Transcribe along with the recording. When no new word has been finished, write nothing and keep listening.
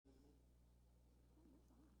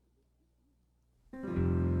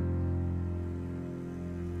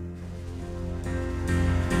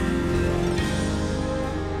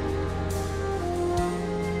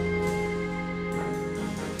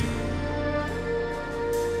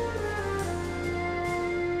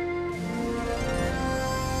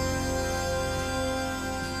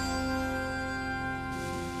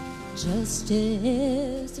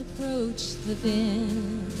Justice approached the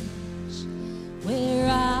bench where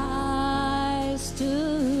I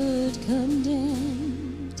stood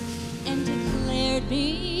condemned and declared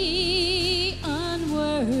me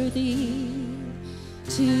unworthy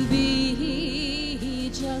to be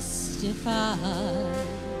justified.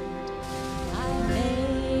 I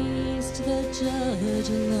faced the judge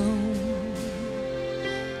alone,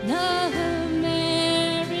 no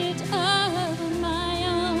merit of my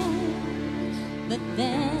own. But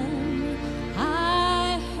then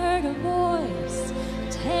I heard a voice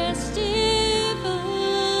testify,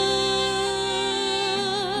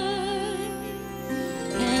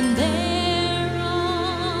 and there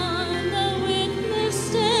on the witness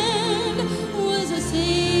stand was a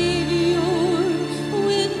Savior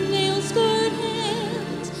with nail-scarred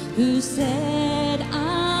hands who said,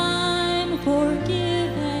 I'm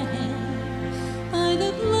forgiven by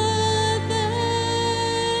the blood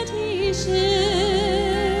that he shed.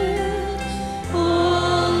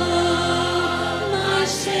 All of my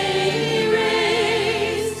shame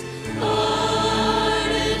erased,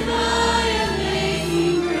 pardoned by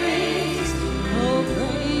amazing grace. Oh,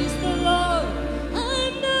 praise the Lord,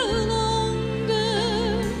 I'm no longer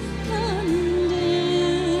condemned.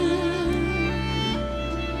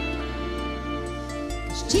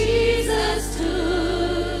 'Cause Jesus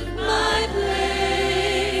took my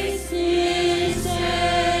place instead.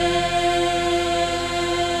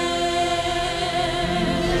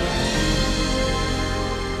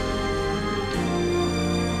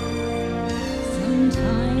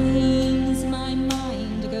 Sometimes my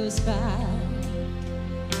mind goes back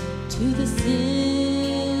to the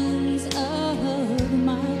sins of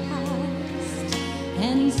my past,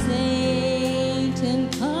 and Satan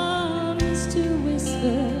comes to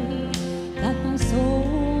whisper that my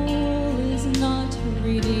soul is not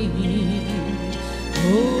redeemed.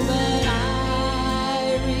 Oh, but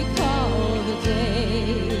I recall the day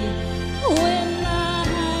when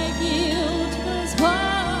my guilt was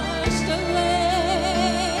washed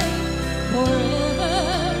away. Forever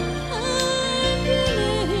I'm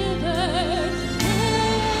delivered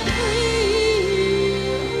and free.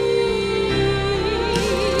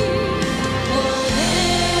 For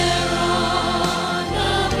there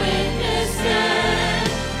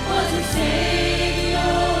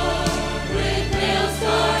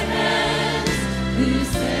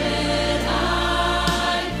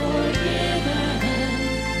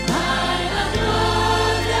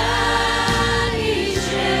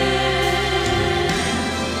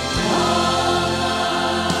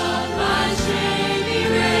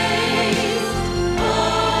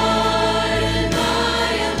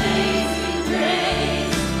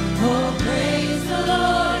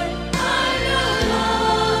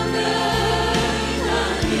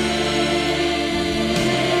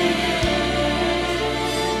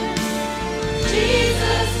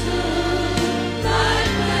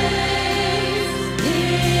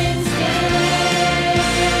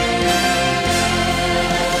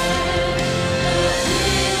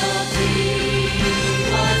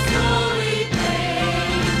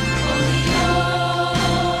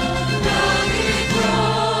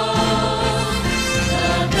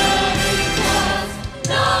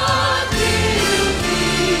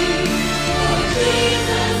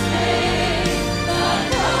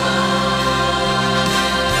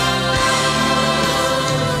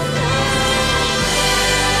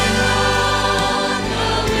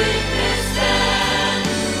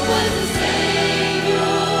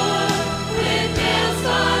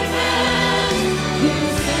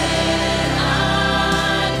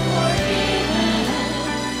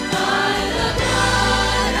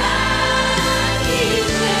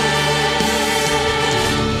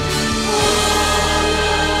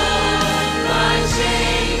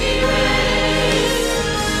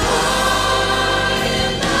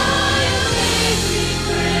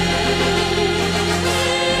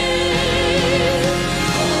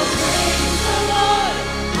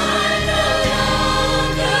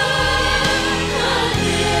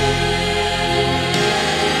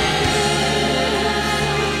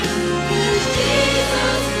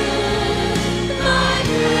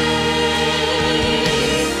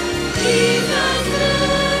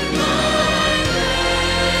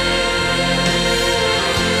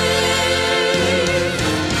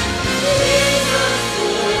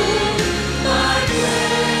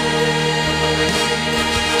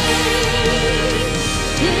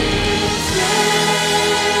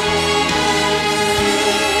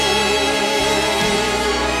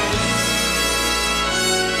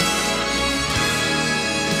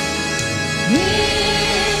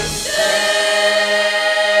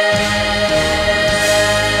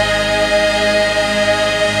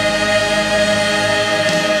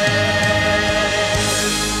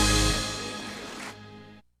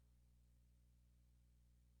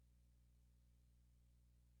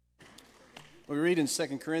We read in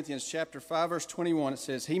 2 Corinthians chapter 5, verse 21, it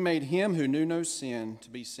says, He made him who knew no sin to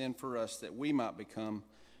be sin for us, that we might become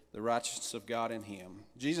the righteousness of God in him.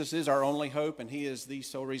 Jesus is our only hope, and he is the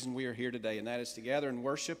sole reason we are here today, and that is to gather and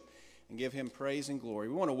worship and give him praise and glory.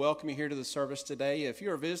 We want to welcome you here to the service today. If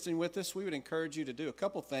you are visiting with us, we would encourage you to do a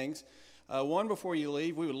couple things. One, before you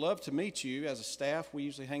leave, we would love to meet you as a staff. We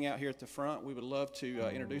usually hang out here at the front. We would love to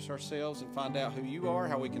introduce ourselves and find out who you are,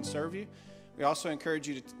 how we can serve you. We also encourage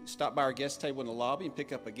you to stop by our guest table in the lobby and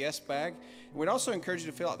pick up a guest bag. And we'd also encourage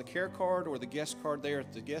you to fill out the care card or the guest card there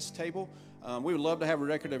at the guest table. We would love to have a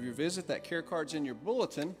record of your visit. That care card's in your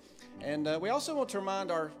bulletin. And we also want to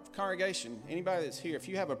remind our congregation, anybody that's here, if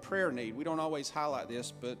you have a prayer need, we don't always highlight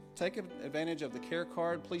this, but take advantage of the care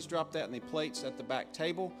card. Please drop that in the plates at the back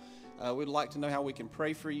table. We'd like to know how we can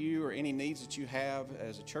pray for you or any needs that you have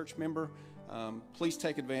as a church member. Please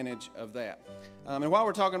take advantage of that. And while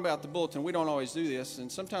we're talking about the bulletin, we don't always do this,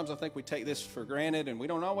 and sometimes I think we take this for granted and we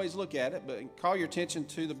don't always look at it, but call your attention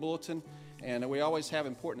to the bulletin, and we always have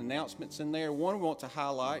important announcements in there. One we want to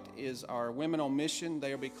highlight is our Women on Mission.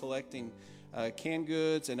 They'll be collecting canned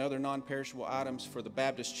goods and other non-perishable items for the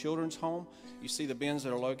Baptist Children's Home. You see the bins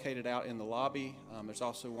that are located out in the lobby. There's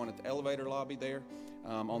also one at the elevator lobby there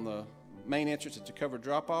on the main entrance. It's a covered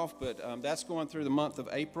drop-off, but that's going through the month of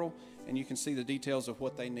April, and you can see the details of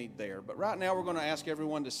what they need there. But right now we're going to ask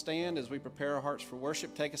everyone to stand as we prepare our hearts for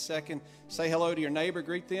worship. Take a second, say hello to your neighbor,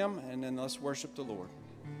 greet them, and then let's worship the Lord.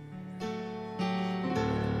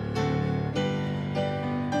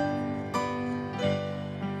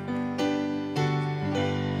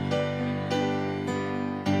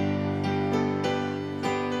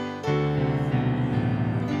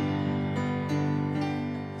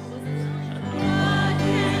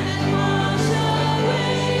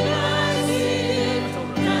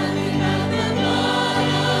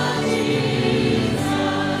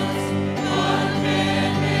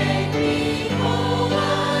 Oh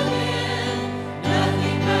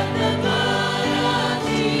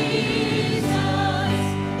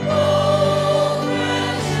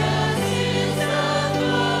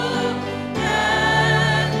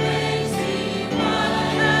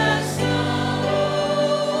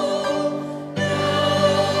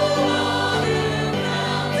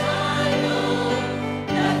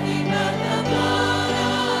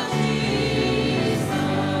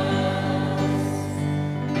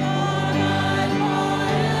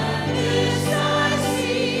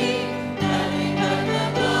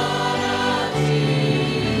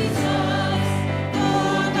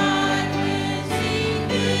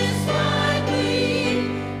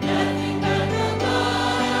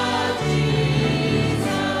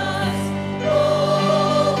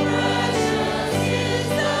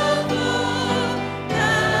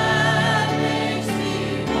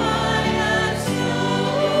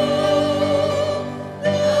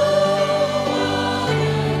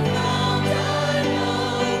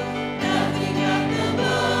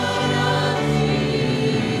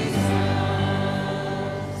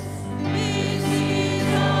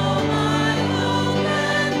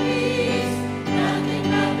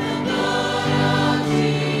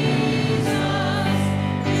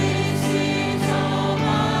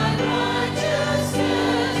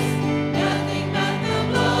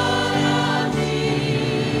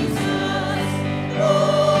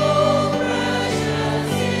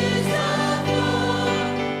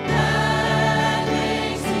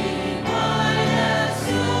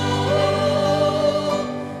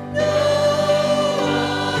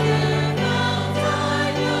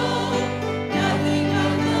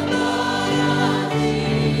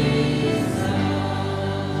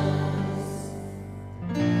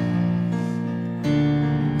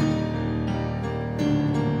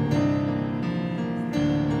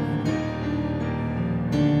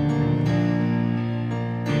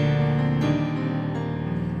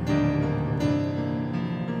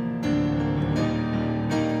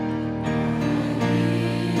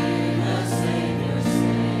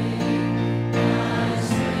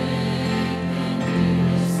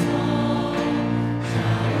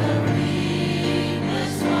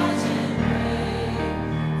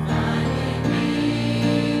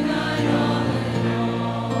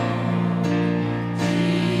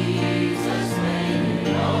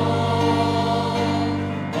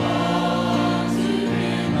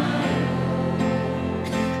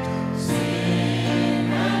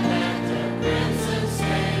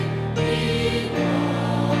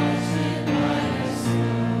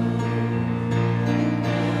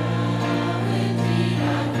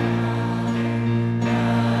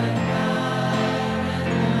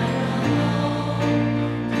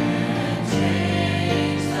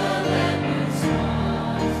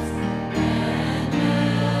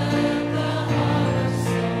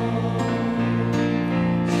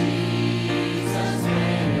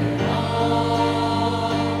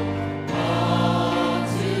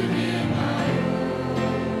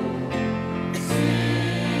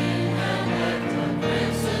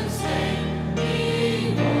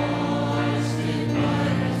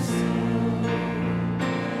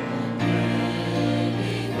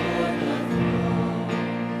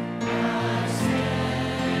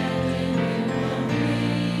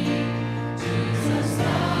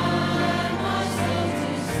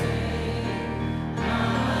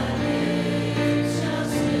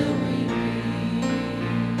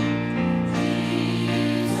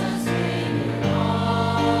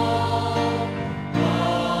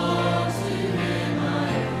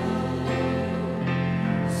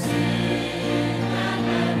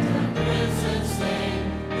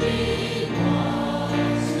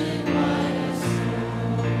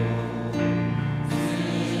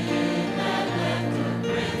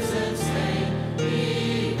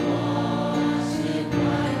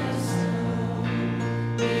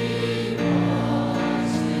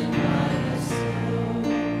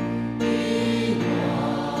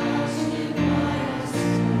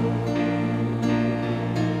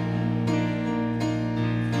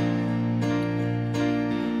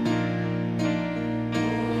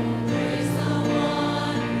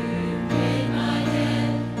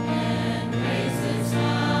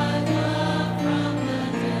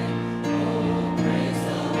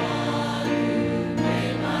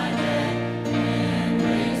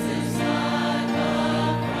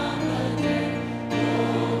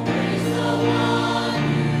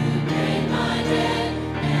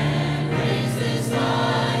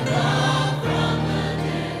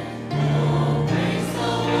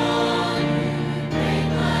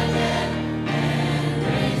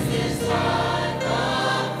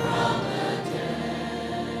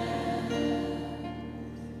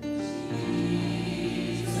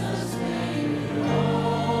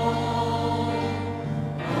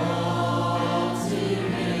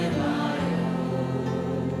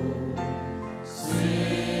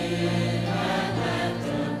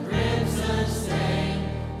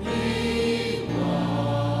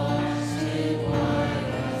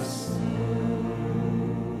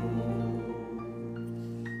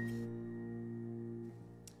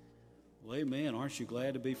Amen. Aren't you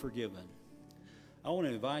glad to be forgiven? I want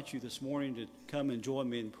to invite you this morning to come and join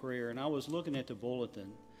me in prayer. And I was looking at the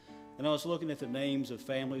bulletin, and I was looking at the names of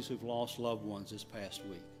families who've lost loved ones this past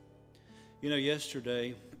week. You know,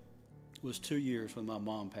 yesterday was 2 years when my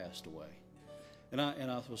mom passed away. And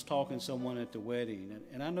I was talking to someone at the wedding,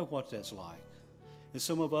 and I know what that's like. And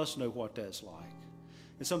some of us know what that's like.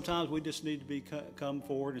 And sometimes we just need to come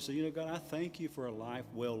forward and say, you know, God, I thank you for a life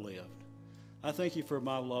well lived. I thank you for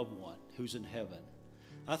my loved one who's in heaven.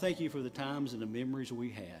 I thank you for the times and the memories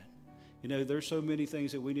we had. You know, there's so many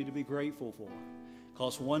things that we need to be grateful for,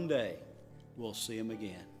 because one day we'll see them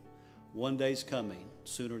again. One day's coming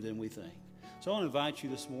sooner than we think. So I want to invite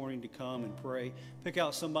you this morning to come and pray. Pick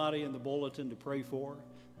out somebody in the bulletin to pray for.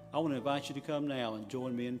 I want to invite you to come now and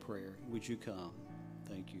join me in prayer. Would you come?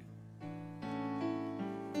 Thank you.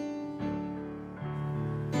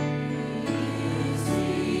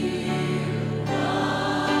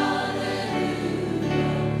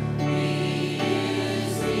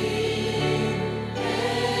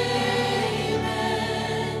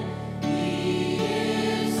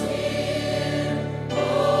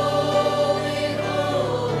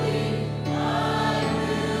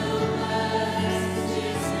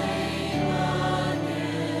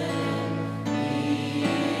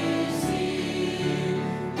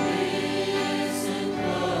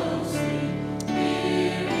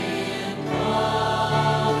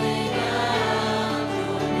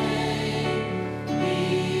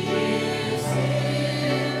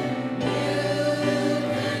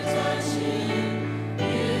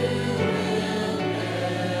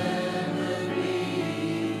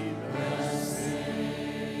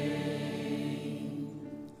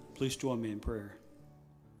 Please join me in prayer.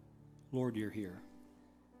 Lord, you're here.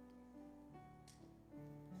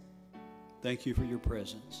 Thank you for your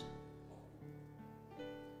presence.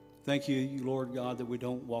 Thank you, Lord God, that we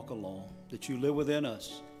don't walk alone, that you live within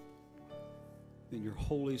us, and your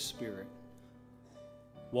Holy Spirit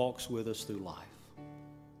walks with us through life.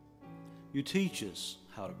 You teach us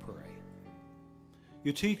how to pray.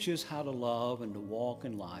 You teach us how to love and to walk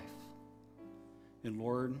in life. And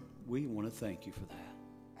Lord, we want to thank you for that.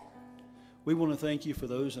 We want to thank you for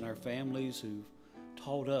those in our families who've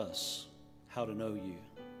taught us how to know you.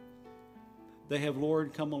 They have,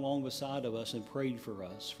 Lord, come along beside of us and prayed for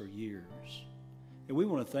us for years. And we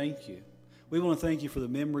want to thank you. We want to thank you for the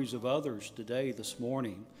memories of others today, this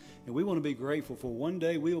morning. And we want to be grateful for one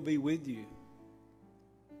day we will be with you.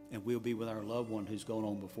 And we'll be with our loved one who's gone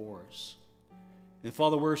on before us. And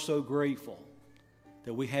Father, we're so grateful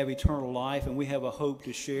that we have eternal life and we have a hope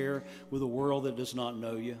to share with a world that does not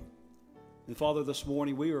know you. And Father, this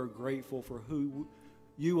morning we are grateful for who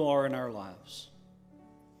you are in our lives.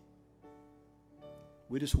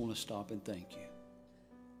 We just want to stop and thank you.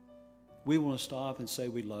 We want to stop and say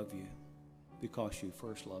we love you because you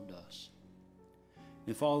first loved us.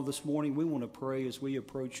 And Father, this morning we want to pray as we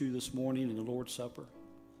approach you this morning in the Lord's Supper,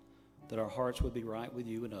 that our hearts would be right with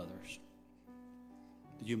you and others,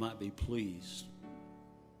 that you might be pleased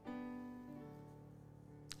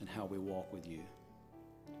in how we walk with you.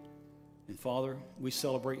 And Father, we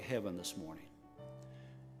celebrate heaven this morning.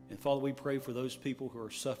 And Father, we pray for those people who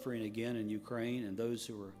are suffering again in Ukraine and those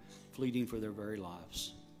who are fleeing for their very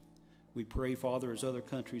lives. We pray, Father, as other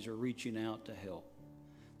countries are reaching out to help,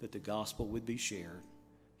 that the gospel would be shared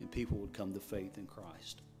and people would come to faith in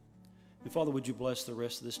Christ. And Father, would you bless the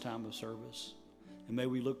rest of this time of service? And may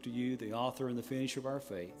we look to you, the author and the finisher of our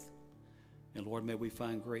faith. And Lord, may we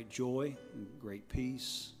find great joy and great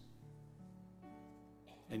peace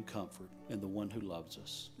and comfort in the one who loves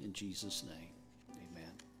us. In Jesus' name.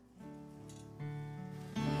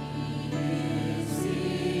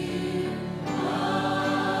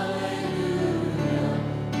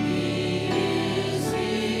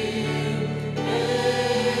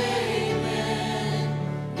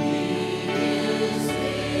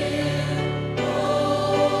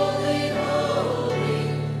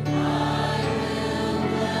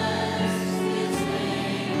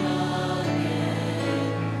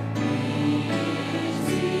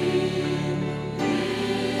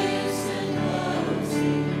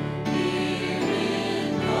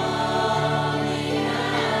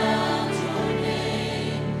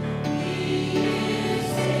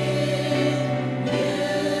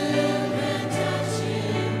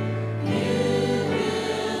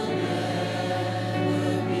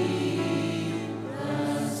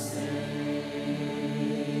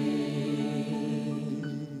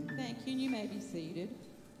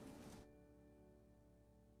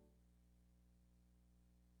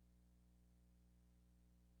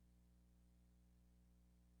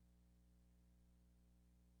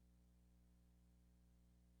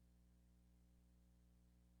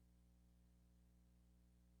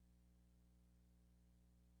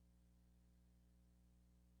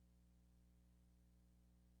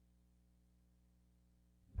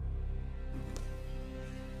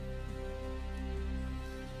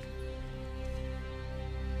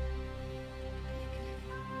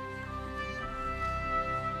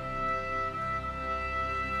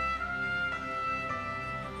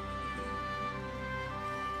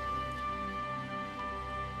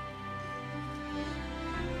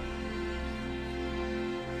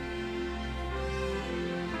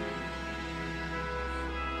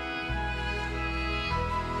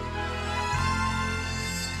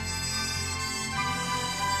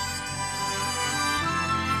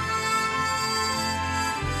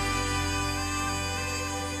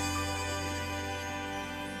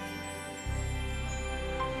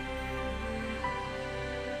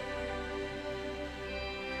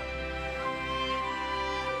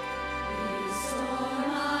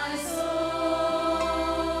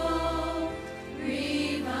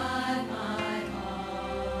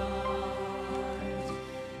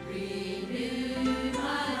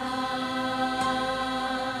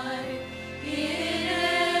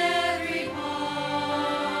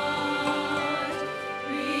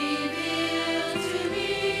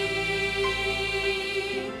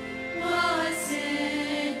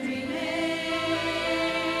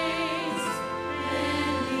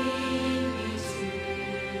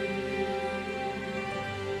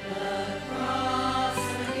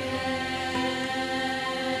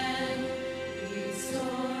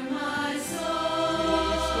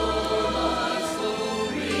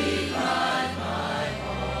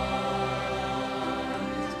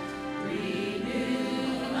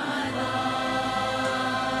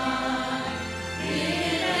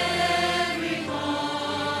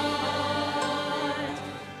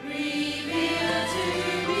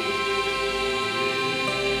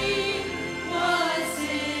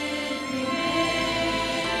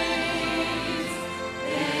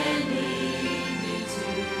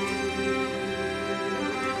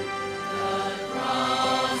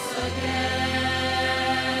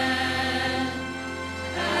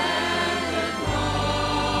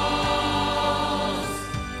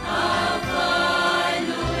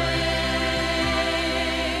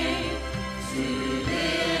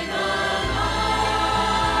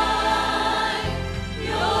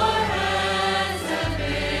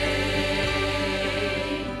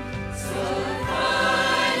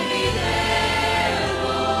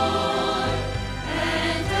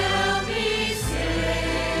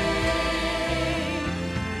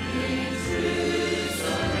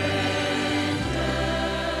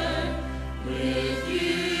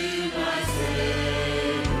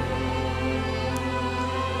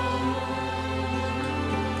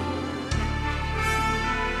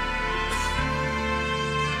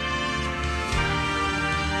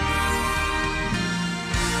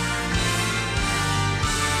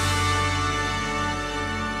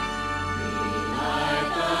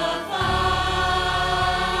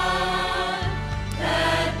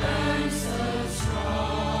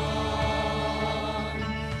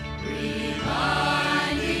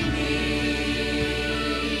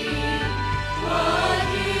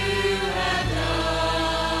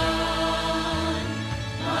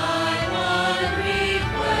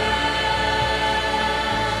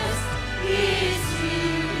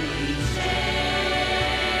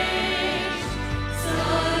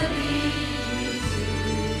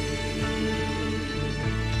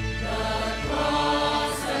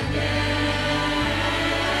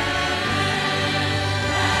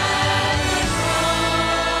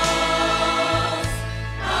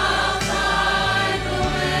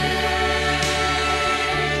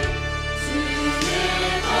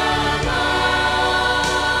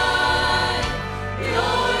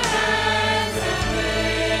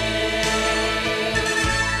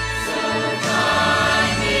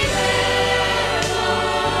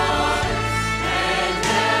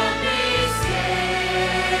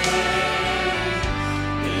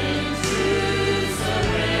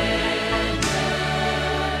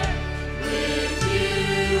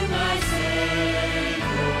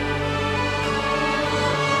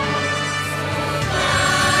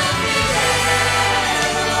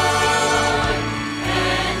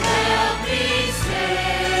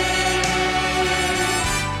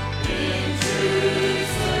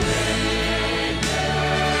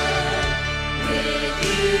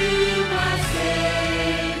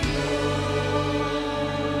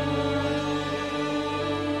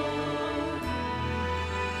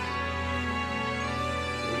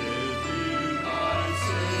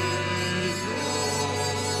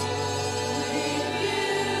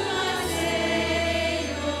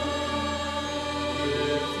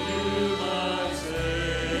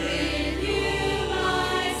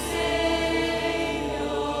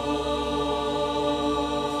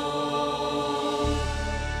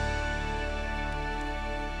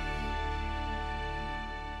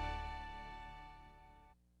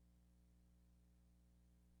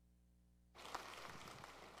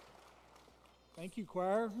 Thank you,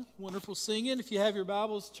 choir. Wonderful singing. If you have your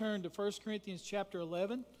Bibles, turn to 1 Corinthians chapter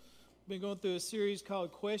 11. We've been going through a series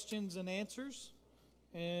called Questions and Answers.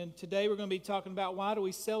 And today we're going to be talking about why do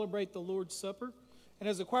we celebrate the Lord's Supper. And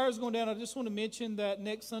as the choir is going down, I just want to mention that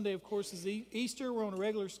next Sunday, of course, is Easter. We're on a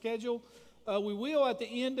regular schedule. We will, at the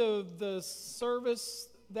end of the service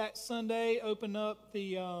that Sunday, open up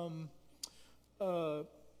the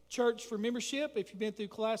church for membership. If you've been through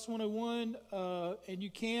Class 101 and you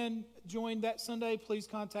can join that Sunday, please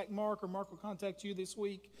contact Mark, or Mark will contact you this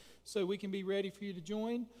week so we can be ready for you to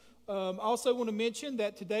join. Also want to mention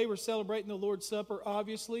that today we're celebrating the Lord's Supper,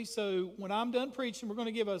 obviously. So when I'm done preaching, we're going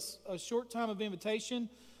to give us a short time of invitation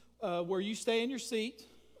where you stay in your seat.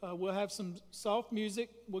 We'll have some soft music.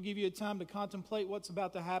 We'll give you a time to contemplate what's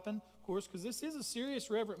about to happen, of course, because this is a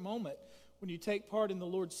serious, reverent moment when you take part in the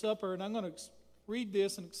Lord's Supper. And I'm going to read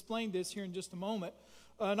this and explain this here in just a moment.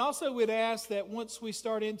 And also we'd ask that once we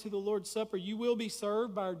start into the Lord's Supper, you will be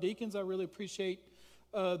served by our deacons. I really appreciate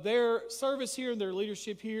their service here and their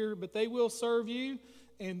leadership here, but they will serve you.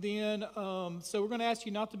 And then, so we're going to ask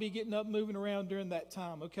you not to be getting up, moving around during that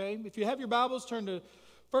time, okay? If you have your Bibles, turn to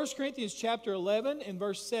 1 Corinthians chapter 11 and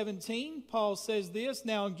verse 17. Paul says this,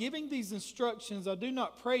 "Now in giving these instructions, I do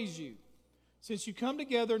not praise you, since you come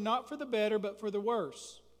together not for the better, but for the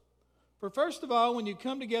worse. For first of all, when you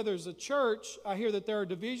come together as a church, I hear that there are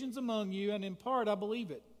divisions among you, and in part I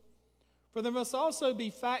believe it. For there must also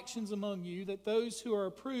be factions among you, that those who are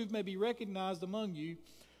approved may be recognized among you.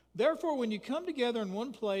 Therefore, when you come together in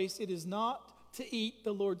one place, it is not to eat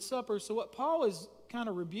the Lord's Supper." So what Paul is kind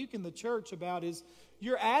of rebuking the church about is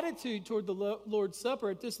your attitude toward the Lord's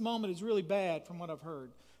Supper at this moment is really bad from what I've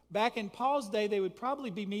heard. Back in Paul's day, they would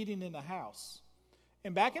probably be meeting in a house.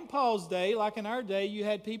 And back in Paul's day, like in our day, you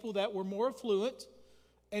had people that were more affluent,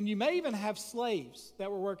 and you may even have slaves that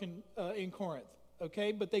were working in Corinth,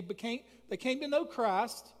 okay? But they came to know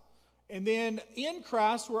Christ, and then in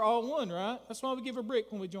Christ we're all one, right? That's why we give a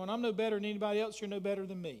brick when we join. I'm no better than anybody else. You're no better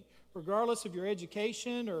than me. Regardless of your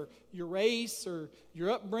education or your race or your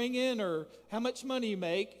upbringing or how much money you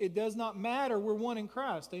make, it does not matter. We're one in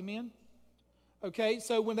Christ, amen? Okay,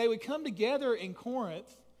 so when they would come together in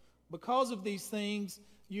Corinth, because of these things,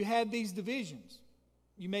 you had these divisions.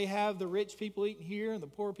 You may have the rich people eating here and the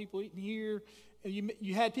poor people eating here. And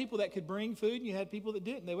you had people that could bring food, and you had people that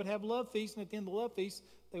didn't. They would have love feasts, and at the end of the love feast,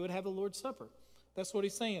 they would have the Lord's Supper. That's what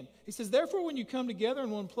he's saying. He says, "Therefore, when you come together in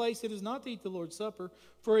one place, it is not to eat the Lord's Supper.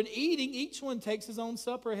 For in eating, each one takes his own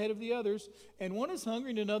supper ahead of the others, and one is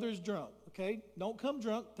hungry and another is drunk." Okay? Don't come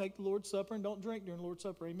drunk, take the Lord's Supper, and don't drink during the Lord's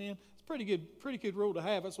Supper. Amen? It's a pretty good rule to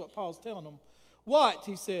have. That's what Paul's telling them. "What?"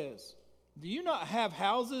 he says. "Do you not have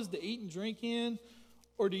houses to eat and drink in?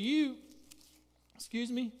 Or do you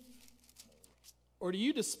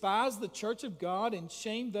despise the church of God and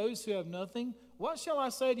shame those who have nothing? What shall I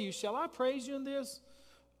say to you? Shall I praise you in this?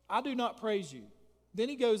 I do not praise you." Then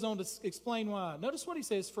he goes on to explain why. Notice what he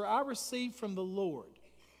says, "For I received from the Lord."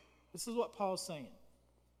 This is what Paul's saying.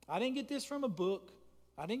 I didn't get this from a book.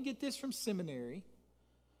 I didn't get this from seminary.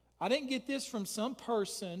 I didn't get this from some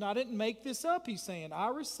person. I didn't make this up, he's saying. I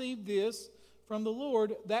received this from the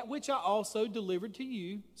Lord, that which I also delivered to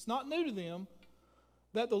you. It's not new to them.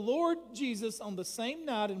 That the Lord Jesus, on the same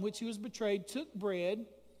night in which he was betrayed, took bread,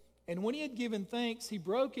 and when he had given thanks, he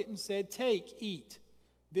broke it and said, "Take, eat.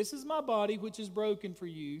 This is my body, which is broken for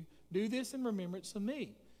you. Do this in remembrance of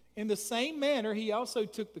me." In the same manner, he also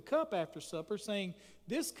took the cup after supper, saying,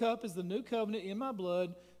 "This cup is the new covenant in my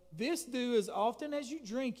blood. This do as often as you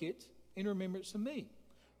drink it in remembrance of me.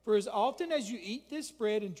 For as often as you eat this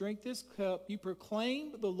bread and drink this cup, you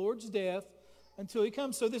proclaim the Lord's death until he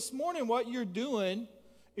comes." So this morning, what you're doing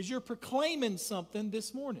is you're proclaiming something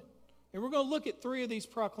this morning. And we're going to look at 3 of these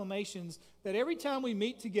proclamations that every time we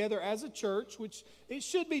meet together as a church, which it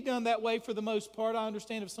should be done that way for the most part. I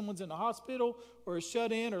understand if someone's in a hospital or is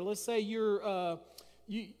shut in, or let's say you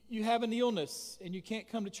have an illness and you can't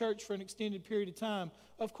come to church for an extended period of time,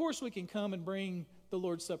 of course we can come and bring the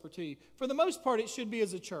Lord's Supper to you. For the most part, it should be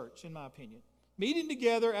as a church, in my opinion. Meeting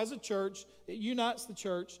together as a church, it unites the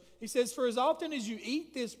church. He says, "For as often as you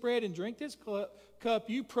eat this bread and drink this cup,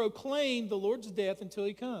 you proclaim the Lord's death until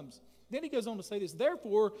he comes." Then he goes on to say this,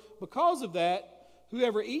 "Therefore, because of that,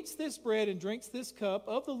 whoever eats this bread and drinks this cup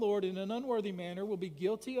of the Lord in an unworthy manner will be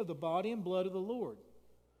guilty of the body and blood of the Lord.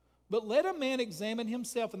 But let a man examine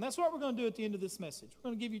himself." And that's what we're going to do at the end of this message. We're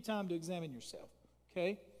going to give you time to examine yourself,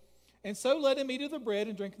 okay? "And so let him eat of the bread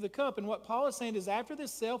and drink of the cup." And what Paul is saying is after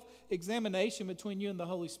this self-examination between you and the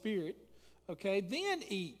Holy Spirit, okay, then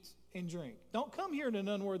eat and drink. Don't come here in an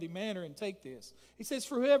unworthy manner and take this. He says,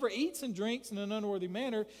 for whoever eats and drinks in an unworthy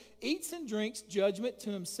manner, eats and drinks judgment to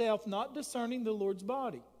himself, not discerning the Lord's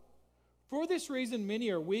body. For this reason, many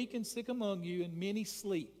are weak and sick among you, and many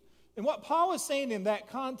sleep. And what Paul is saying in that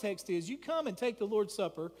context is, you come and take the Lord's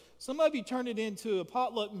Supper. Some of you turn it into a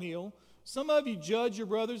potluck meal. Some of you judge your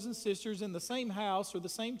brothers and sisters in the same house or the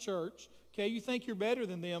same church. Okay, you think you're better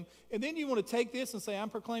than them. And then you want to take this and say, I'm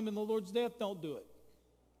proclaiming the Lord's death. Don't do it.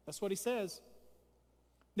 That's what he says.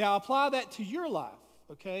 Now, apply that to your life,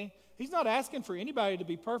 okay? He's not asking for anybody to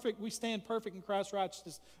be perfect. We stand perfect in Christ's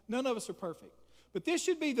righteousness. None of us are perfect. But this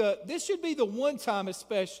should be the one time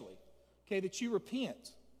especially, okay, that you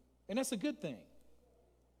repent. And that's a good thing.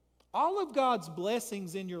 All of God's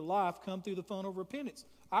blessings in your life come through the funnel of repentance.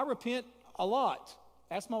 I repent a lot.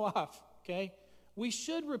 Ask my wife, okay? We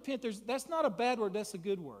should repent. That's not a bad word. That's a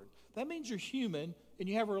good word. That means you're human and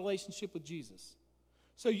you have a relationship with Jesus.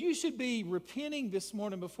 So you should be repenting this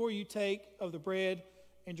morning before you take of the bread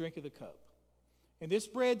and drink of the cup. And this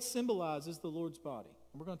bread symbolizes the Lord's body.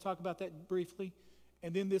 And we're going to talk about that briefly.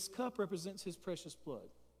 And then this cup represents his precious blood.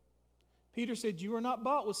 Peter said, you are not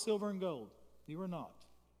bought with silver and gold. You are not.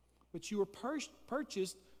 But you were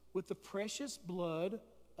purchased with the precious blood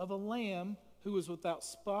of a lamb who was without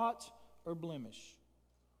spot or blemish.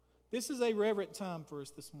 This is a reverent time for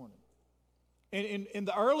us this morning. And in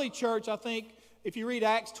the early church, I think, if you read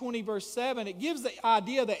Acts 20, verse 7, it gives the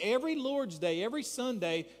idea that every Lord's Day, every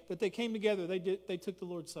Sunday that they came together, they took the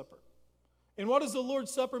Lord's Supper. And what does the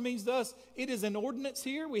Lord's Supper mean to us? It is an ordinance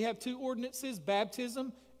here. We have two ordinances,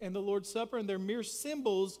 baptism and the Lord's Supper, and they're mere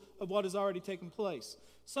symbols of what has already taken place.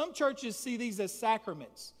 Some churches see these as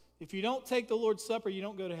sacraments. If you don't take the Lord's Supper, you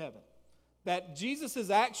don't go to heaven. That Jesus'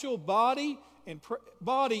 actual body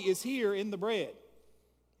is here in the bread.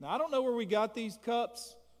 Now, I don't know where we got these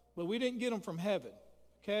cups, but we didn't get them from heaven,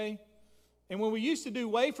 okay? And when we used to do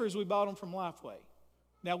wafers, we bought them from Lifeway.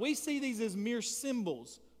 Now, we see these as mere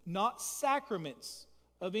symbols, not sacraments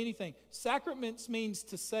of anything. Sacraments means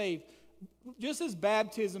to save. Just as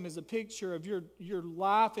baptism is a picture of your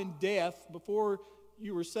life and death before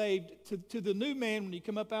you were saved to the new man when you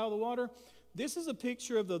come up out of the water, this is a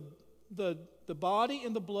picture of the body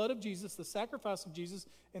and the blood of Jesus, the sacrifice of Jesus,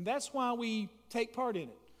 and that's why we take part in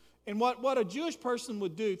it. And what a Jewish person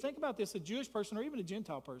would do, think about this, a Jewish person or even a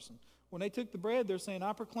Gentile person, when they took the bread, they're saying,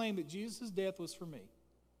 I proclaim that Jesus' death was for me.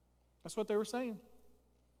 That's what they were saying.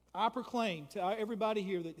 I proclaim to everybody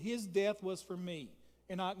here that his death was for me,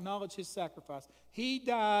 and I acknowledge his sacrifice. He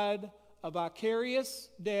died a vicarious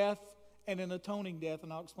death and an atoning death,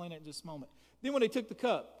 and I'll explain that in just a moment. Then when they took the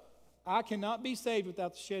cup, I cannot be saved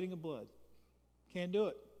without the shedding of blood. Can't do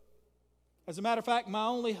it. As a matter of fact, my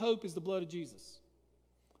only hope is the blood of Jesus.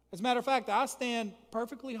 As a matter of fact, I stand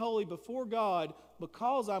perfectly holy before God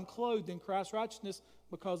because I'm clothed in Christ's righteousness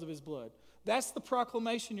because of his blood. That's the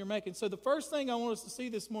proclamation you're making. So the first thing I want us to see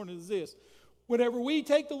this morning is this. Whenever we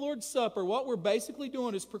take the Lord's Supper, what we're basically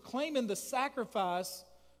doing is proclaiming the sacrifice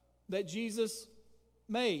that Jesus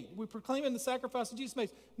made. We're proclaiming the sacrifice that Jesus made.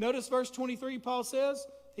 Notice verse 23, Paul says,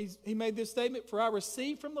 he made this statement, for I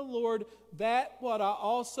received from the Lord that what I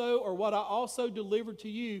also delivered to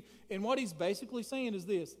you. And what he's basically saying is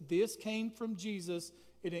this came from Jesus,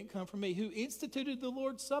 it didn't come from me. Who instituted the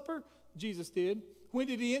Lord's Supper? Jesus did. When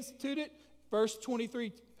did he institute it? Verse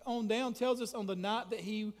 23 on down tells us on the night that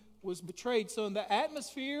he was betrayed. So in the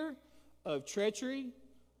atmosphere of treachery,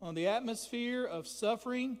 on the atmosphere of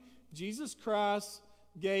suffering, Jesus Christ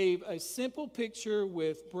gave a simple picture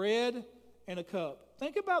with bread and a cup.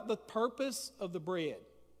 Think about the purpose of the bread.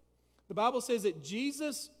 The Bible says that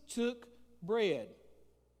Jesus took bread.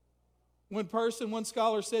 One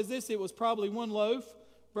scholar says this, it was probably one loaf.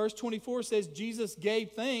 Verse 24 says Jesus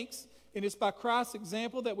gave thanks, and it's by Christ's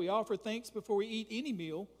example that we offer thanks before we eat any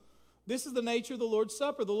meal. This is the nature of the Lord's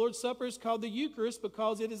Supper. The Lord's Supper is called the Eucharist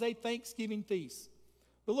because it is a thanksgiving feast.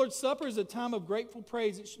 The Lord's Supper is a time of grateful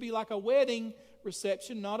praise. It should be like a wedding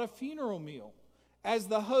reception, not a funeral meal. As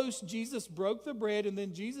the host, Jesus broke the bread, and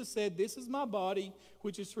then Jesus said, this is my body,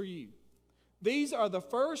 which is for you. This is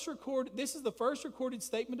the first recorded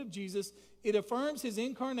statement of Jesus. It affirms his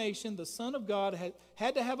incarnation. The Son of God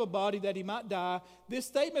had to have a body that he might die. This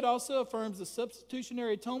statement also affirms the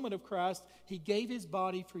substitutionary atonement of Christ. He gave his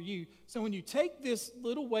body for you. So when you take this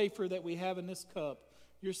little wafer that we have in this cup,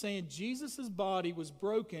 you're saying Jesus' body was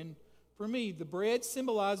broken for me. The bread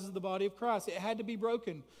symbolizes the body of Christ. It had to be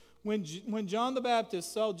broken. When John the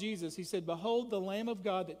Baptist saw Jesus, he said, behold the Lamb of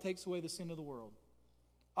God that takes away the sin of the world.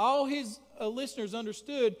 All his listeners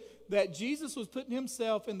understood that Jesus was putting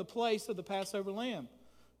himself in the place of the Passover lamb.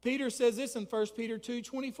 Peter says this in 1 Peter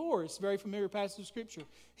 2:24. It's a very familiar passage of Scripture.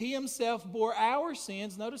 He himself bore our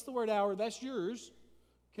sins. Notice the word our, that's yours.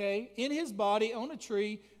 Okay, in his body on a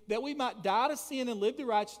tree, that we might die to sin and live to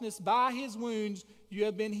righteousness. By his wounds you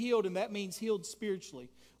have been healed, and that means healed spiritually.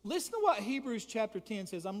 Listen to what Hebrews chapter 10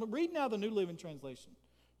 says. I'm reading now the New Living Translation.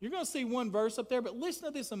 You're going to see one verse up there, but listen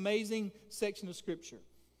to this amazing section of Scripture.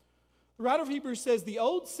 The writer of Hebrews says, the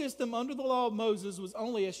old system under the law of Moses was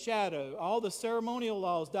only a shadow. All the ceremonial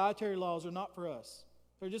laws, dietary laws, are not for us.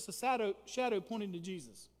 They're just a shadow pointing to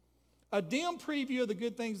Jesus. A dim preview of the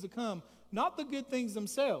good things to come, not the good things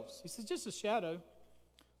themselves. He says, just a shadow.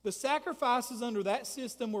 The sacrifices under that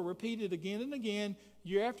system were repeated again and again,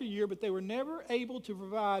 year after year, but they were never able to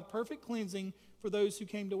provide perfect cleansing for those who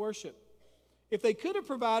came to worship. If they could have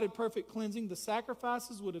provided perfect cleansing, the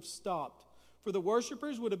sacrifices would have stopped. For the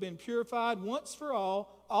worshipers would have been purified once for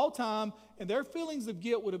all time, and their feelings of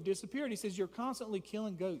guilt would have disappeared. He says, you're constantly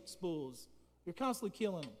killing goats, bulls. You're constantly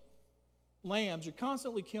killing them. Lambs, you're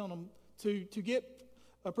constantly killing them to get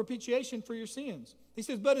a propitiation for your sins. He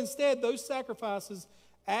says, but instead, those sacrifices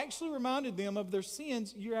actually reminded them of their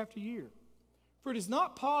sins year after year. For it is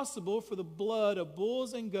not possible for the blood of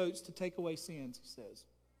bulls and goats to take away sins, he says.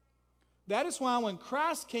 That is why when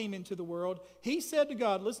Christ came into the world, he said to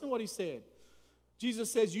God, listen to what he said.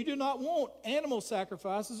 Jesus says, you do not want animal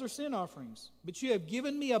sacrifices or sin offerings, but you have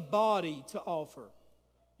given me a body to offer.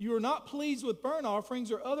 You are not pleased with burnt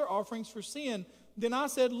offerings or other offerings for sin. Then I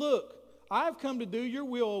said, look, I have come to do your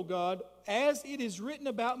will, O God, as it is written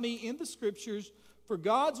about me in the Scriptures. For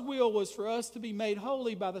God's will was for us to be made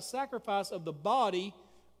holy by the sacrifice of the body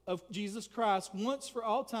of Jesus Christ once for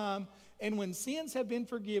all time. And when sins have been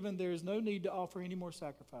forgiven, there is no need to offer any more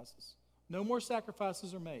sacrifices. No more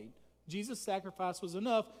sacrifices are made. Jesus' sacrifice was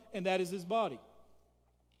enough, and that is his body.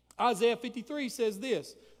 Isaiah 53 says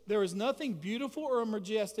this, there is nothing beautiful or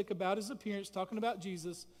majestic about his appearance, talking about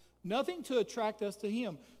Jesus, nothing to attract us to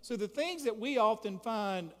him. So the things that we often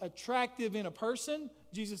find attractive in a person,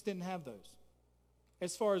 Jesus didn't have those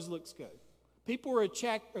as far as looks go. People were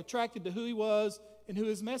attracted to who he was and who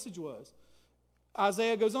his message was.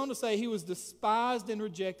 Isaiah goes on to say, he was despised and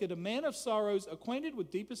rejected, a man of sorrows, acquainted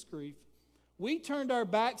with deepest grief. We turned our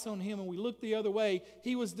backs on him and we looked the other way.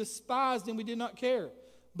 He was despised and we did not care.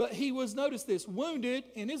 But he was, notice this, wounded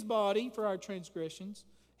in his body for our transgressions.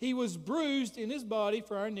 He was bruised in his body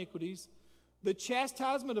for our iniquities. The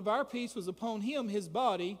chastisement of our peace was upon him, his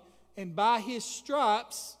body, and by his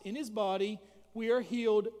stripes in his body we are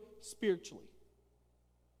healed spiritually.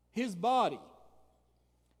 His body.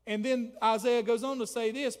 And then Isaiah goes on to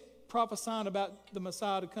say this, prophesying about the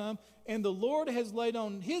Messiah to come. And the Lord has laid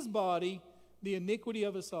on his body the iniquity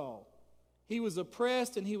of us all. He was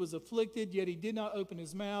oppressed and he was afflicted, yet he did not open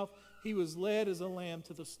his mouth. He was led as a lamb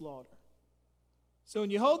to the slaughter. So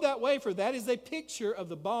when you hold that wafer, that is a picture of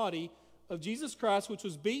the body of Jesus Christ, which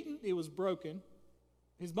was beaten, it was broken.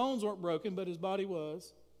 His bones weren't broken, but his body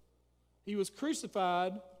was. He was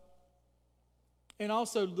crucified, and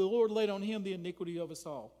also the Lord laid on him the iniquity of us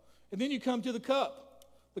all. And then you come to the cup.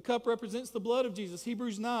 The cup represents the blood of Jesus.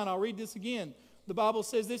 Hebrews 9, I'll read this again. The Bible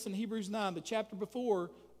says this in Hebrews 9, the chapter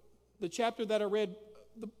before, the chapter that I read,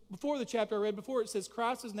 before the chapter I read before, it says,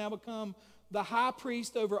 Christ has now become the high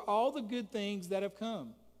priest over all the good things that have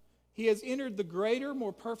come. He has entered the greater,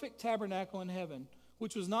 more perfect tabernacle in heaven,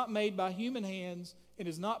 which was not made by human hands and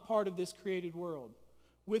is not part of this created world.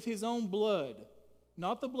 With his own blood,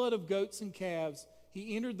 not the blood of goats and calves,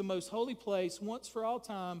 he entered the most holy place once for all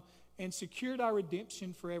time and secured our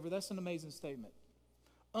redemption forever. That's an amazing statement.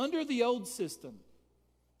 Under the old system,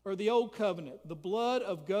 or the old covenant, the blood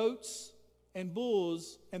of goats and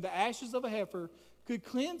bulls and the ashes of a heifer could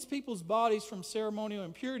cleanse people's bodies from ceremonial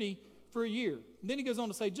impurity for a year. And then he goes on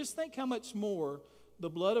to say, just think how much more the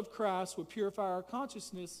blood of Christ would purify our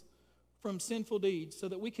consciousness from sinful deeds so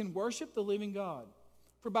that we can worship the living God.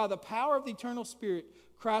 For by the power of the eternal Spirit,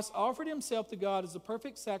 Christ offered himself to God as a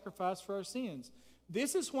perfect sacrifice for our sins.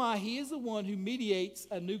 This is why he is the one who mediates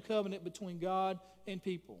a new covenant between God and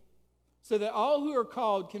people, so that all who are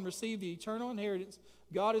called can receive the eternal inheritance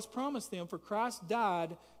God has promised them. For Christ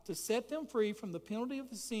died to set them free from the penalty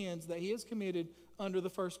of the sins that he has committed under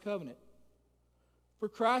the first covenant. For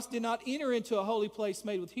Christ did not enter into a holy place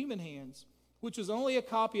made with human hands, which was only a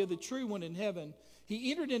copy of the true one in heaven.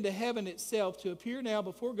 He entered into heaven itself to appear now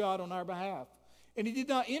before God on our behalf. And he did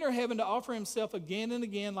not enter heaven to offer himself again and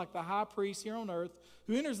again like the high priest here on earth,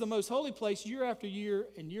 who enters the most holy place year after year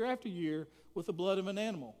and year after year with the blood of an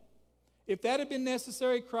animal. If that had been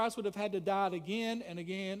necessary, Christ would have had to die again and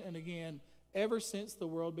again and again ever since the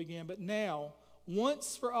world began. But now,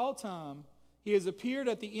 once for all time, he has appeared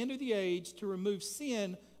at the end of the age to remove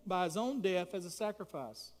sin by his own death as a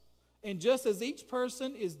sacrifice. And just as each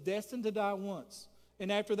person is destined to die once,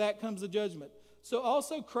 and after that comes the judgment, so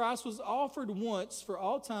also Christ was offered once for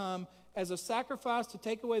all time as a sacrifice to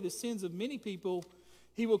take away the sins of many people.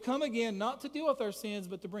 He will come again not to deal with our sins,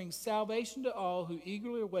 but to bring salvation to all who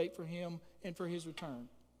eagerly await for him and for his return.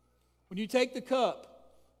 When you take the cup,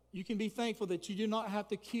 you can be thankful that you do not have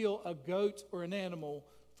to kill a goat or an animal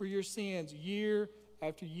for your sins year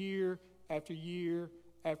after year after year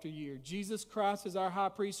after year. Jesus Christ is our high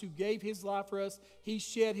priest who gave his life for us. He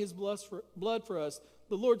shed his blood for us.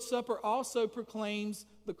 The Lord's Supper also proclaims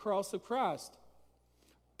the cross of Christ.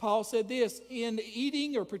 Paul said this, in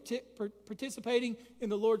eating or participating in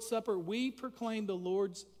the Lord's Supper, we proclaim the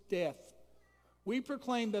Lord's death. We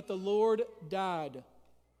proclaim that the Lord died.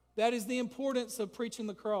 That is the importance of preaching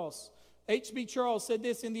the cross. H.B. Charles said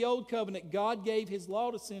this, in the Old Covenant, God gave his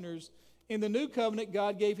law to sinners. In the New Covenant,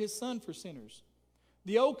 God gave his Son for sinners.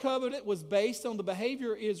 The Old Covenant was based on the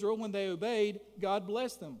behavior of Israel. When they obeyed, God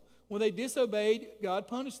blessed them. When they disobeyed, God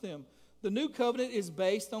punished them. The New Covenant is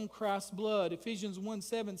based on Christ's blood. Ephesians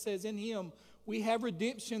 1:7 says, in him we have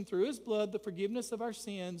redemption through his blood, the forgiveness of our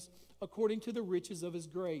sins, according to the riches of his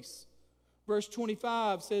grace. Verse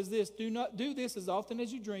 25 says this, do not do this as often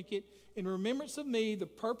as you drink it, in remembrance of me. The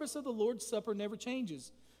purpose of the Lord's Supper never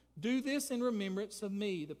changes. Do this in remembrance of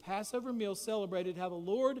me. The Passover meal celebrated how the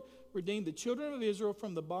Lord redeemed the children of Israel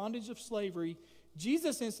from the bondage of slavery.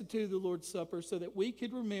 Jesus instituted the Lord's Supper so that we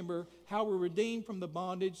could remember how we're redeemed from the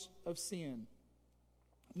bondage of sin.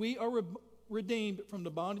 We are redeemed from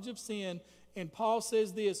the bondage of sin, and Paul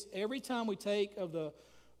says this, every time we take of the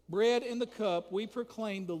bread and the cup, we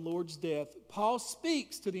proclaim the Lord's death. Paul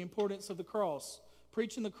speaks to the importance of the cross,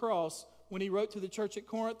 preaching the cross, when he wrote to the church at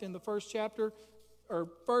Corinth in the first chapter, or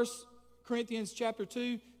 1 Corinthians chapter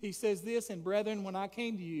 2, he says this, and brethren, when I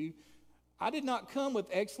came to you, I did not come with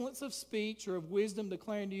excellence of speech or of wisdom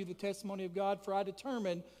declaring to you the testimony of God, for I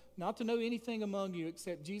determined not to know anything among you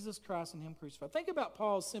except Jesus Christ and him crucified. Think about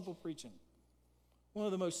Paul's simple preaching. One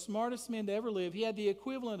of the most smartest men to ever live. He had the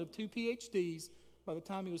equivalent of 2 PhDs by the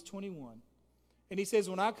time he was 21. And he says,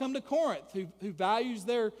 when I come to Corinth, who values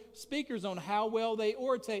their speakers on how well they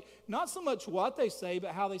orate, not so much what they say,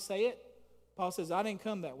 but how they say it, Paul says, I didn't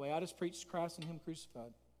come that way. I just preached Christ and him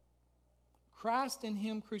crucified. Christ and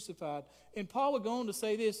him crucified. And Paul would go on to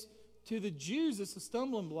say this, to the Jews it's a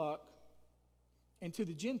stumbling block, and to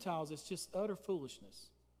the Gentiles it's just utter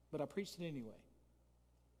foolishness. But I preached it anyway.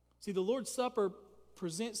 See, the Lord's Supper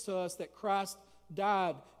presents to us that Christ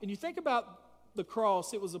died. And you think about the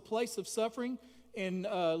cross, it was a place of suffering. In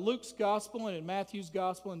Luke's gospel and in Matthew's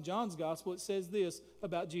gospel and John's gospel, it says this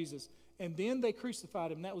about Jesus. And then they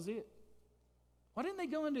crucified him, that was it. Why didn't they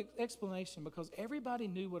go into explanation? Because everybody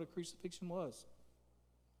knew what a crucifixion was.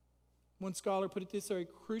 One scholar put it this way,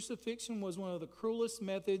 crucifixion was one of the cruelest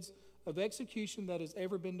methods of execution that has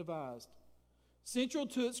ever been devised. Central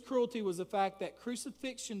to its cruelty was the fact that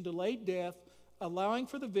crucifixion delayed death, allowing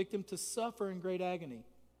for the victim to suffer in great agony.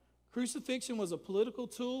 Crucifixion was a political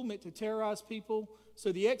tool meant to terrorize people,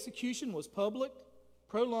 so the execution was public,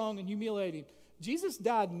 prolonged, and humiliating. Jesus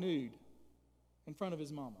died nude in front of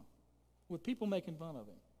his mama, with people making fun of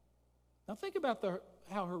him. Now think about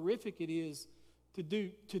how horrific it is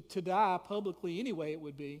to die publicly anyway, it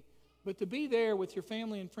would be, but to be there with your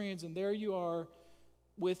family and friends, and there you are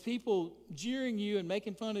with people jeering you and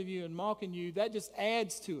making fun of you and mocking you, that just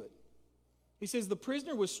adds to it. He says the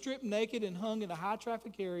prisoner was stripped naked and hung in a high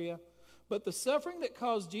traffic area, but the suffering that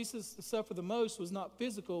caused Jesus to suffer the most was not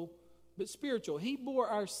physical, but spiritual. He bore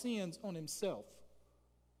our sins on himself.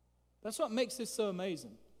 That's what makes this so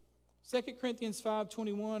amazing. 2 Corinthians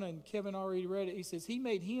 5:21, and Kevin already read it, he says, he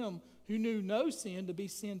made him who knew no sin to be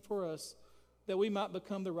sin for us, that we might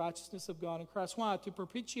become the righteousness of God in Christ. Why? To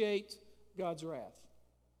propitiate God's wrath.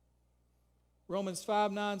 Romans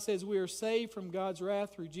 5:9 says we are saved from God's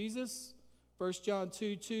wrath through Jesus. 1 John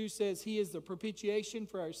 2:2 says he is the propitiation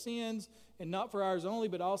for our sins, and not for ours only,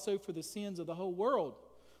 but also for the sins of the whole world.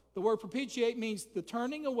 The word propitiate means the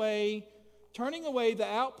turning away the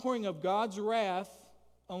outpouring of God's wrath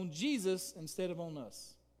on Jesus instead of on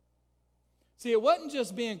us. See, it wasn't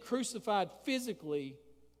just being crucified physically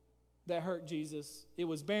that hurt Jesus. It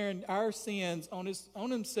was bearing our sins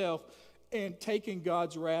on himself and taking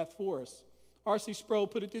God's wrath for us. R.C. Sproul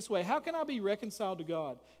put it this way, how can I be reconciled to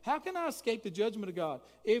God? How can I escape the judgment of God?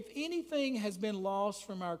 If anything has been lost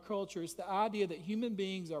from our culture, it's the idea that human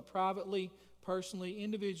beings are privately, personally,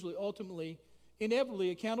 individually, ultimately,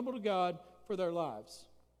 inevitably accountable to God for their lives.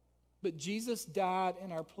 But Jesus died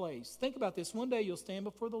in our place. Think about this. One day you'll stand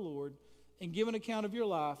before the Lord and give an account of your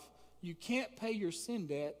life. You can't pay your sin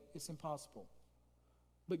debt. It's impossible.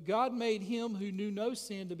 But God made him who knew no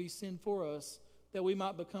sin to be sin for us, that we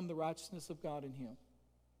might become the righteousness of God in him.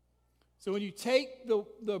 So when you take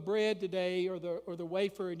the bread today or the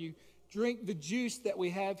wafer and you drink the juice that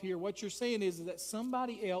we have here, what you're saying is that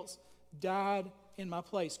somebody else died in my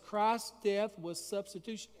place. Christ's death was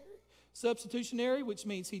substitutionary, which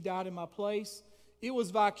means he died in my place. It was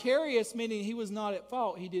vicarious, meaning he was not at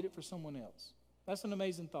fault. He did it for someone else. That's an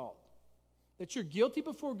amazing thought. That you're guilty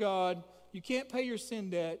before God. You can't pay your sin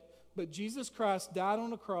debt, but Jesus Christ died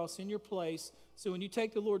on the cross in your place. So when you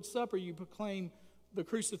take the Lord's Supper, you proclaim the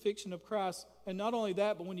crucifixion of Christ. And not only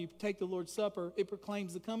that, but when you take the Lord's Supper, it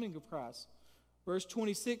proclaims the coming of Christ. Verse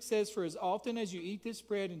 26 says, "For as often as you eat this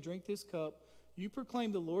bread and drink this cup, you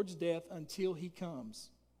proclaim the Lord's death until he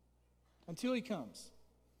comes." Until he comes.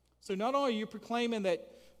 So not only are you proclaiming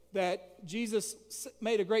that Jesus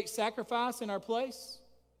made a great sacrifice in our place,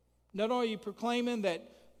 not only are you proclaiming that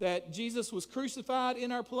Jesus was crucified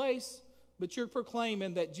in our place, but you're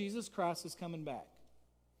proclaiming that Jesus Christ is coming back.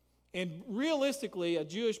 And realistically, a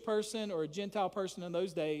Jewish person or a Gentile person in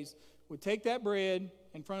those days would take that bread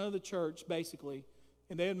in front of the church, basically,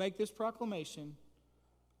 and they would make this proclamation: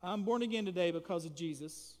 I'm born again today because of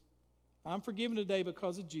Jesus. I'm forgiven today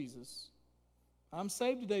because of Jesus. I'm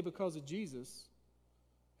saved today because of Jesus.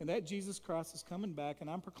 And that Jesus Christ is coming back, and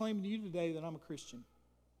I'm proclaiming to you today that I'm a Christian,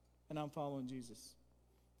 and I'm following Jesus.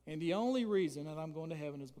 And the only reason that I'm going to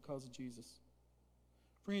heaven is because of Jesus.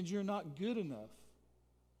 Friends, you're not good enough.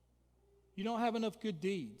 You don't have enough good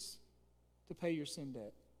deeds to pay your sin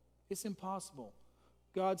debt. It's impossible.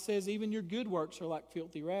 God says even your good works are like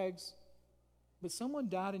filthy rags. But someone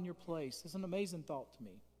died in your place. It's an amazing thought to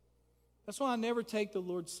me. That's why I never take the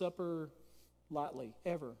Lord's Supper lightly,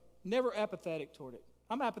 ever. Never apathetic toward it.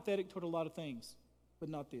 I'm apathetic toward a lot of things, but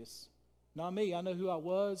not this. Not me. I know who I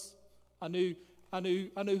was. I knew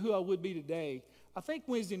who I would be today. I think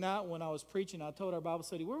Wednesday night when I was preaching, I told our Bible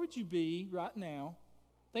study, where would you be right now?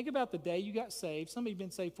 Think about the day you got saved. Somebody's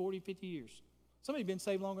been saved 40, 50 years. Somebody's been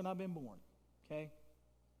saved longer than I've been born. Okay?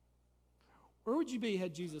 Where would you be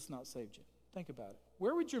had Jesus not saved you? Think about it.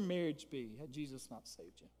 Where would your marriage be had Jesus not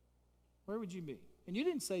saved you? Where would you be? And you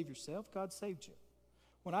didn't save yourself. God saved you.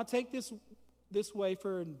 When I take this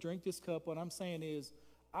wafer and drink this cup, what I'm saying is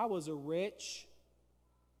I was a wretch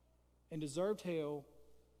and deserved hell,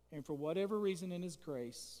 and for whatever reason in his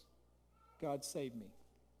grace, God saved me.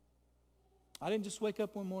 I didn't just wake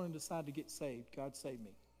up one morning and decide to get saved. God saved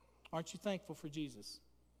me. Aren't you thankful for Jesus?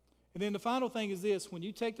 And then the final thing is this. When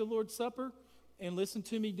you take the Lord's Supper, and listen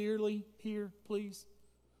to me dearly here, please,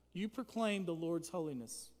 you proclaim the Lord's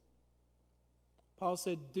holiness. Paul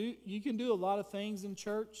said, you can do a lot of things in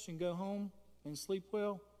church and go home and sleep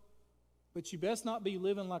well, but you best not be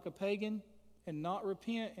living like a pagan and not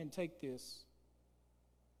repent and take this.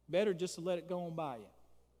 Better just to let it go on by you.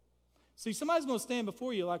 See, somebody's going to stand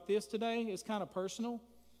before you like this today. It's kind of personal.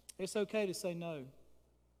 It's okay to say no.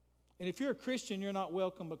 And if you're a Christian, you're not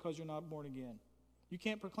welcome because you're not born again. You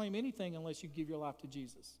can't proclaim anything unless you give your life to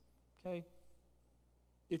Jesus. Okay?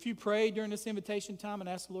 If you pray during this invitation time and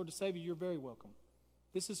ask the Lord to save you, you're very welcome.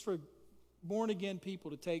 This is for born-again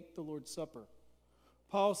people to take the Lord's Supper.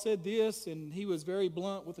 Paul said this, and he was very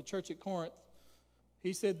blunt with the church at Corinth.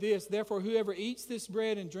 He said this, "Therefore, whoever eats this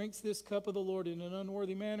bread and drinks this cup of the Lord in an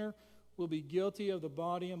unworthy manner will be guilty of the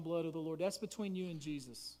body and blood of the Lord." That's between you and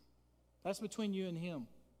Jesus. That's between you and him.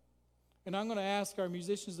 And I'm going to ask our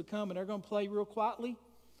musicians to come, and they're going to play real quietly.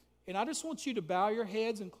 And I just want you to bow your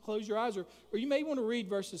heads and close your eyes, or you may want to read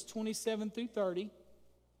verses 27 through 30.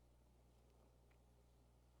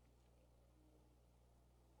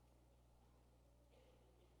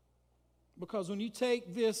 Because when you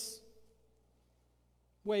take this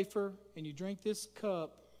wafer and you drink this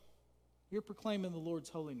cup, you're proclaiming the Lord's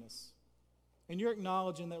holiness. And you're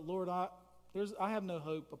acknowledging that, Lord, I have no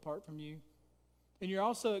hope apart from you. And you're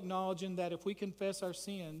also acknowledging that if we confess our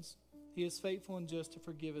sins, he is faithful and just to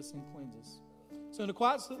forgive us and cleanse us. So in the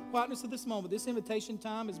quietness of this moment, this invitation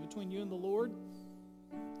time is between you and the Lord.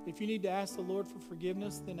 If you need to ask the Lord for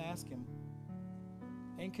forgiveness, then ask him.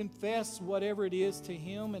 And confess whatever it is to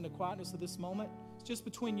him in the quietness of this moment. It's just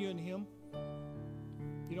between you and him.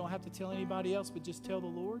 You don't have to tell anybody else, but just tell the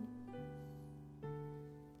Lord.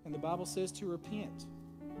 And the Bible says to repent.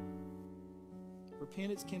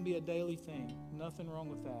 Repentance can be a daily thing. Nothing wrong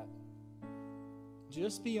with that.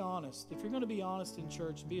 Just be honest. If you're going to be honest in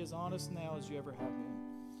church, be as honest now as you ever have been.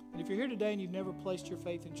 And if you're here today and you've never placed your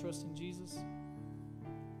faith and trust in Jesus,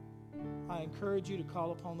 I encourage you to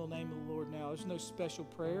call upon the name of the Lord now. There's no special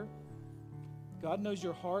prayer. God knows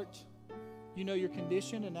your heart. You know your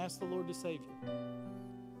condition, and ask the Lord to save you.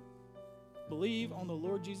 Believe on the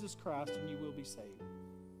Lord Jesus Christ and you will be saved.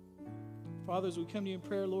 Father, as we come to you in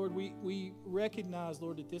prayer, Lord, we recognize,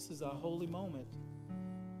 Lord, that this is a holy moment.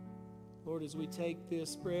 Lord, as we take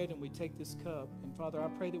this bread and we take this cup, and Father, I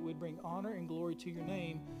pray that we'd bring honor and glory to your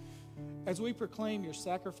name as we proclaim your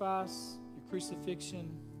sacrifice, your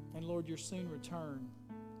crucifixion, and Lord, your soon return.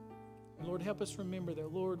 And Lord, help us remember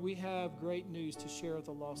that, Lord, we have great news to share with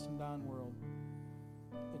the lost and dying world.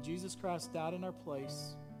 That Jesus Christ died in our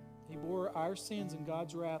place. He bore our sins and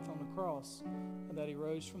God's wrath on the cross, and that he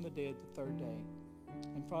rose from the dead the third day.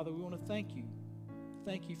 And Father, we want to thank you.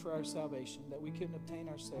 Thank you for our salvation that we couldn't obtain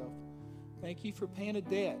ourselves. Thank you for paying a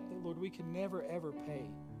debt that, Lord, we could never, ever pay.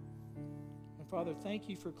 And Father, thank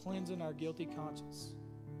you for cleansing our guilty conscience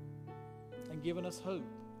and giving us hope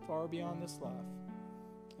far beyond this life.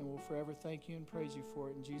 And we'll forever thank you and praise you for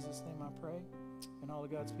it. In Jesus' name I pray. And all of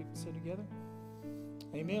God's people said together,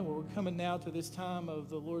 amen. Well, we're coming now to this time of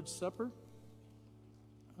the Lord's Supper.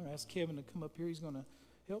 I'm going to ask Kevin to come up here. He's going to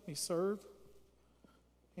help me serve.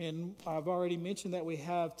 And I've already mentioned that we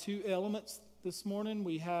have two elements this morning.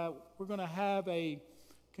 We're going to have a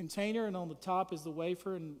container, and on the top is the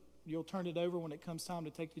wafer, and you'll turn it over when it comes time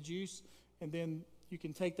to take the juice. And then you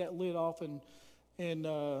can take that lid off and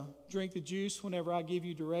drink the juice whenever I give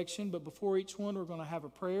you direction. But before each one, we're going to have a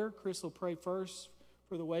prayer. Chris will pray first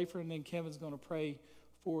for the wafer, and then Kevin's going to pray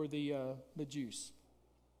for the juice.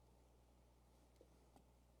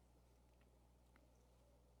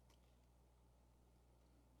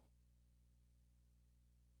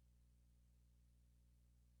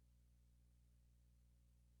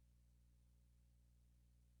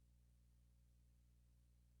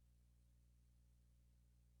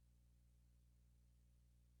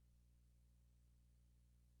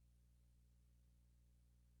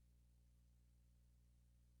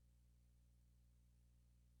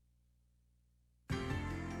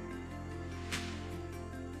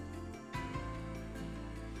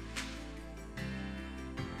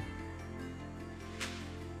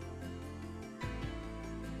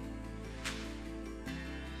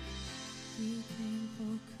 You came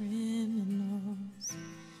for criminals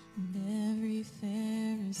and every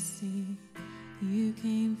Pharisee. You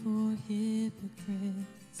came for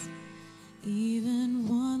hypocrites, even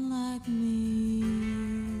one like me.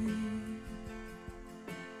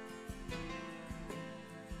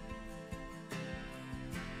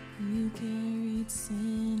 You carried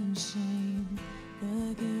sin and shame,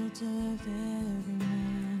 the guilt of every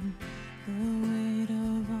man, the weight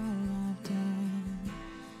of all I've done,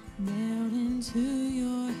 nailed into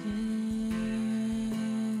your hands.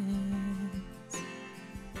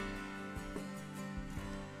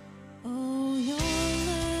 Oh, your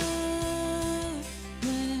love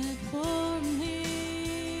bled for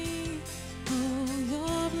me. Oh,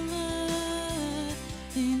 your blood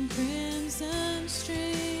in crimson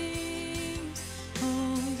streams.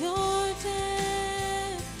 Oh, your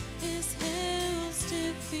death is hell's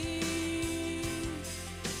defeat.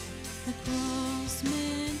 The cross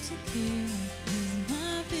meant to kill is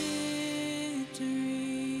my victory.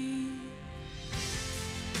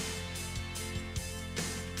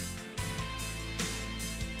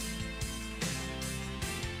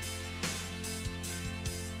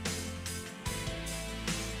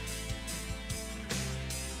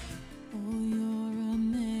 Oh, your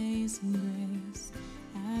amazing grace,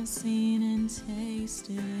 I've seen and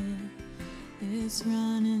tasted it. It's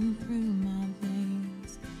running through my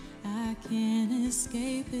veins. I can't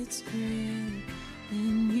escape its grip.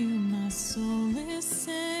 In you, my soul is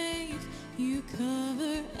safe. You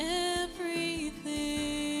cover everything.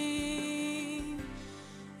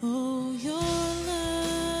 Oh, your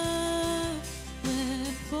love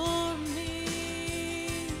bled for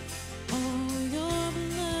me. Oh, your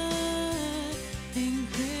blood in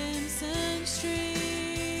crimson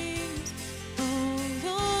streams. Oh,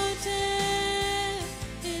 your death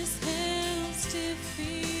is hell's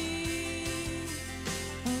defeat.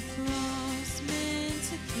 A cross meant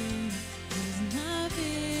to kill is my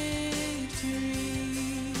victory.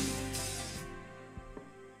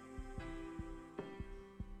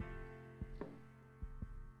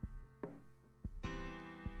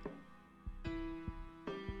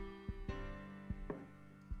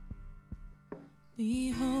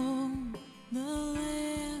 Behold the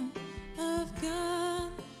Lamb of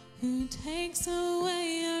God who takes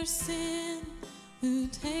away our sin, who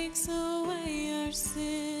takes away our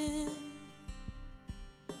sin.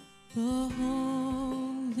 The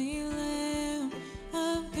Holy Lamb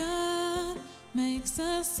of God makes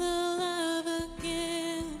us alive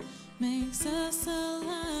again, makes us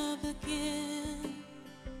alive again.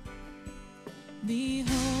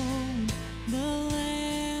 Behold the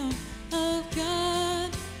Lamb of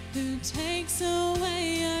God who takes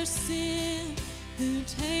away our sin,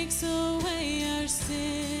 takes away our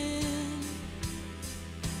sin.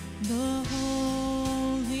 The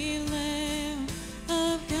Holy Lamb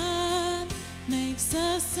of God makes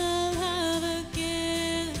us alive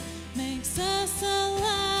again, makes us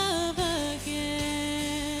alive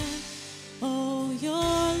again. Oh, your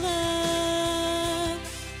love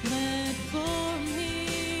bled for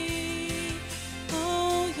me.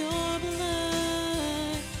 Oh, your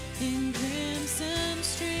blood in crimson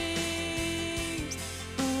streams.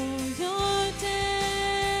 Oh, your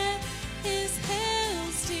death is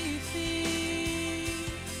hell's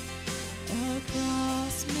defeat. A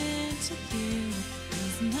cross meant to kill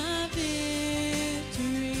is my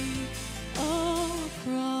victory. Oh, a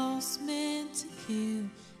cross meant to kill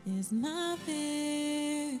is my victory.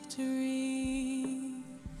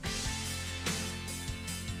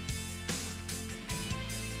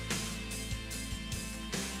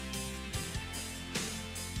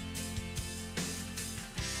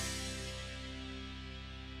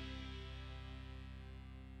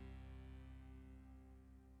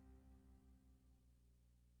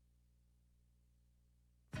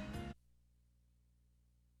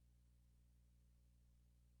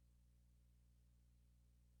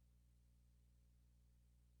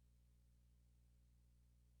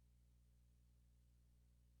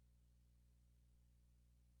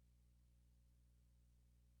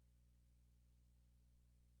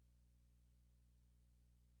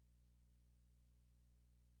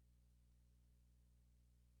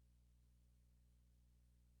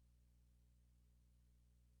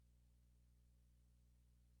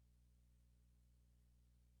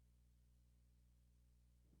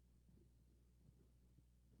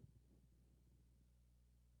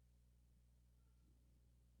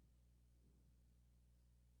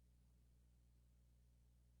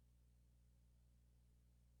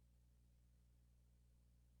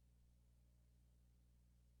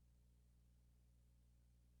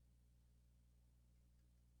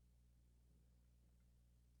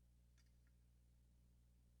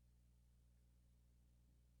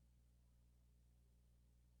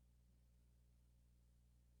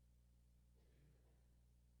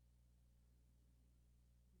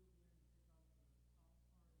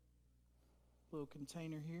 Little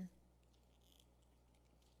container here.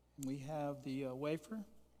 And we have the wafer,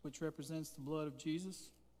 which represents the blood of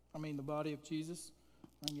Jesus. The body of Jesus.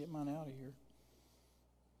 I can get mine out of here.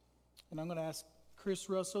 And I'm going to ask Chris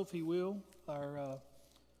Russell, if he will, our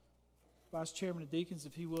Vice Chairman of Deacons,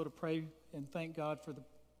 if he will, to pray and thank God for the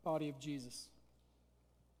body of Jesus.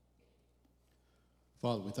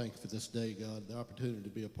 Father, we thank you for this day, God, the opportunity to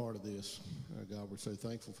be a part of this. God, we're so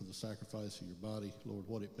thankful for the sacrifice of your body, Lord,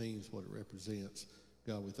 what it means, what it represents.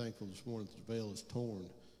 God, we're thankful this morning that the veil is torn,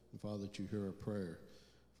 and Father, that you hear our prayer.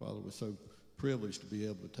 Father, we're so privileged to be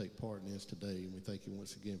able to take part in this today, and we thank you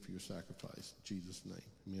once again for your sacrifice. In Jesus' name,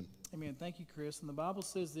 amen. Amen. Thank you, Chris. And the Bible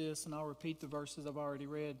says this, and I'll repeat the verses I've already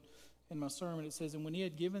read in my sermon. It says, and when he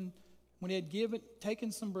had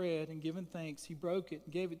taken some bread and given thanks, he broke it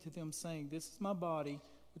and gave it to them, saying, this is my body,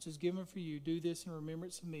 which is given for you. Do this in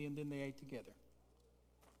remembrance of me. And then they ate together.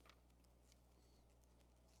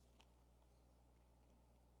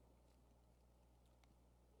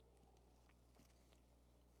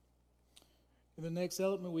 And the next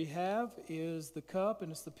element we have is the cup,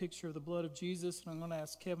 and it's the picture of the blood of Jesus. And I'm going to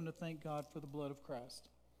ask Kevin to thank God for the blood of Christ.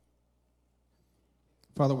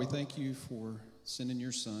 Father, we thank you for sending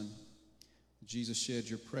your Son. Jesus shed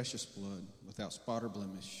your precious blood without spot or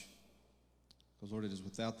blemish. Because, Lord, it is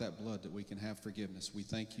without that blood that we can have forgiveness. We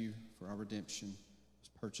thank you for our redemption. It was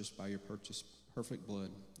purchased by your perfect blood.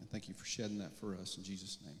 And thank you for shedding that for us. In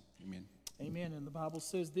Jesus' name, amen. Amen. And the Bible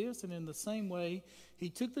says this, and in the same way, he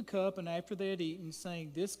took the cup, and after they had eaten,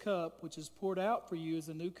 saying, this cup, which is poured out for you, is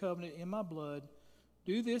a new covenant in my blood.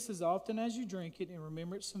 Do this as often as you drink it in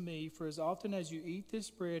remembrance of me. For as often as you eat this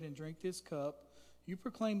bread and drink this cup, you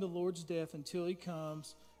proclaim the Lord's death until he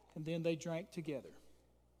comes. And then they drank together.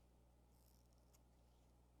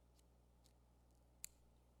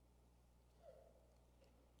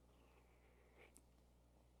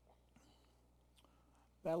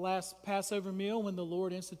 That last Passover meal, when the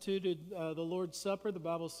Lord instituted the Lord's Supper, the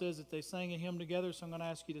Bible says that they sang a hymn together, so I'm going to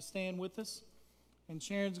ask you to stand with us. And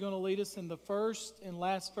Sharon's going to lead us in the first and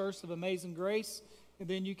last verse of Amazing Grace, and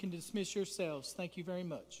then you can dismiss yourselves. Thank you very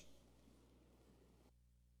much.